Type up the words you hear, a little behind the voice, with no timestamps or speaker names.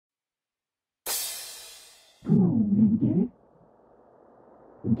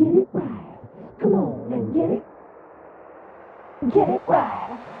Come on and get it. Get it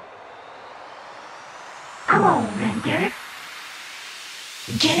right. Come on and get it.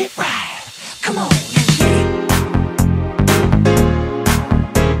 Get it right. Come on and get it.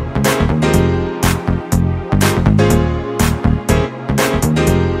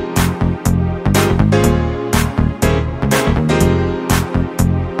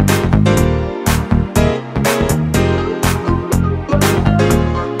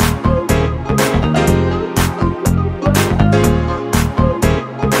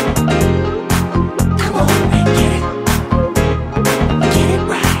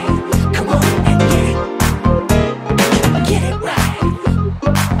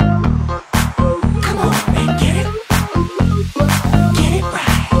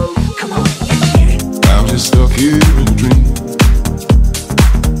 Stuck here in a dream.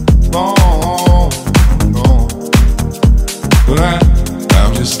 Long, long. But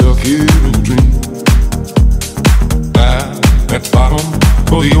I'm just stuck here in a dream. At the bottom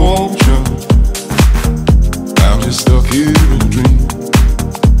of the ocean. I'm just stuck here in a dream.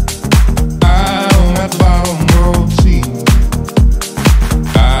 I'm at the bottom of the sea.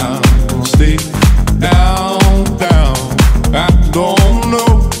 I'm gonna stay down, down. I don't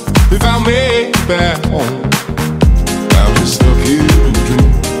know if I'll make it back home. I'm just stuck here in a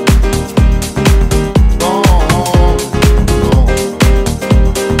dream. Long, long.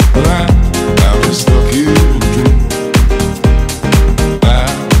 I'm just stuck here in a dream.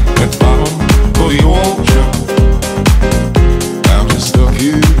 At the bottom of the ocean. I'm just stuck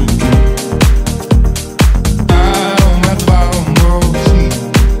here in a dream. I'm at the bottom of the sea.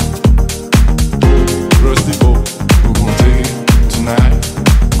 Rusty boat, we're gonna take it tonight.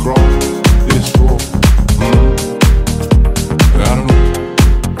 Cross this road. I don't know. I don't know.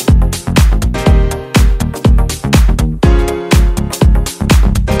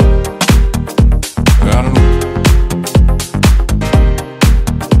 I don't know.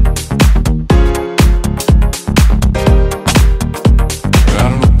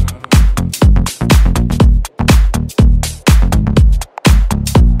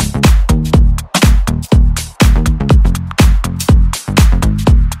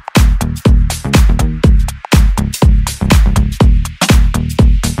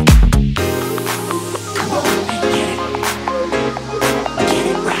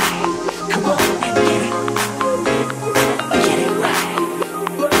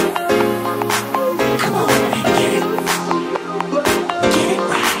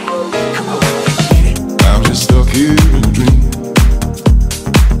 I'm just stuck here in a dream.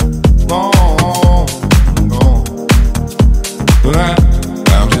 Long, long. But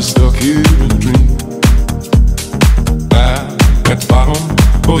I'm just stuck here in a dream. At the bottom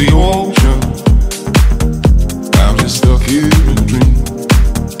of the ocean. I'm just stuck here in a dream.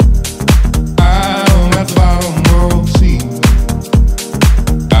 I'm at the bottom of the sea.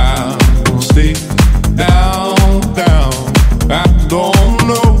 I'm gonna stay down, down. I don't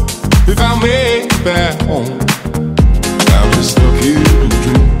know if I'll make it back home. I'm just stuck here in a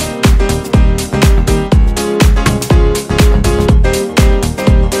dream.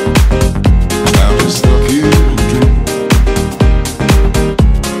 I'm just stuck here in a dream.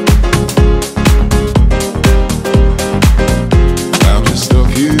 I'm just stuck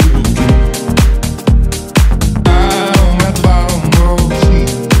here in a dream. I'm at the bottom of the sea.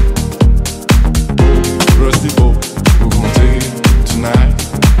 Rusty boat, we're gonna take it tonight.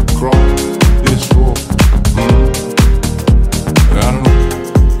 Cross